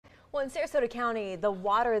Well, in Sarasota County, the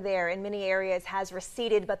water there in many areas has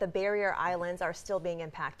receded, but the barrier islands are still being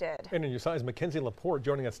impacted. And in your size, Mackenzie Laporte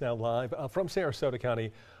joining us now live from Sarasota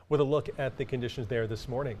County with a look at the conditions there this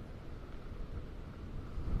morning.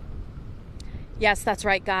 Yes, that's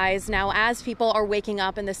right, guys. Now, as people are waking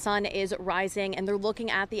up and the sun is rising and they're looking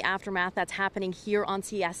at the aftermath that's happening here on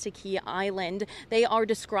Siesta Key Island, they are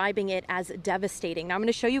describing it as devastating. Now, I'm going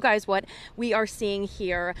to show you guys what we are seeing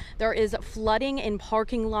here. There is flooding in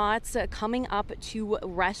parking lots coming up to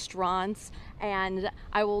restaurants, and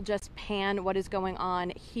I will just pan what is going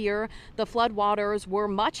on here. The flood waters were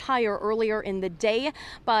much higher earlier in the day,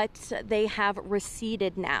 but they have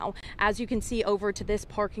receded now. As you can see over to this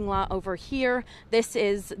parking lot over here,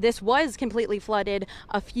 this was completely flooded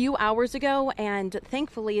a few hours ago, and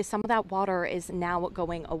thankfully some of that water is now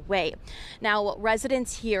going away. Now,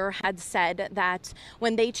 residents here had said that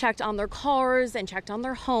when they checked on their cars and checked on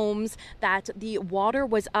their homes, that the water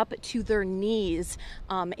was up to their knees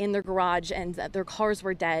in their garage, and their cars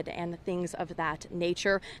were dead and things of that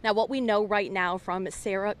nature. Now, what we know right now from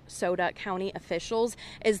Sarasota County officials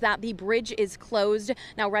is that the bridge is closed.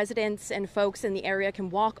 Now, residents and folks in the area can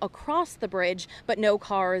walk across the bridge, but no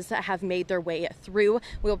cars have made their way through.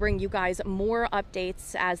 We'll bring you guys more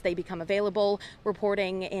updates as they become available.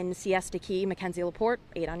 Reporting in Siesta Key, Mackenzie Laporte,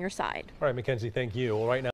 8 on your side. All right, Mackenzie, thank you. Well, right now,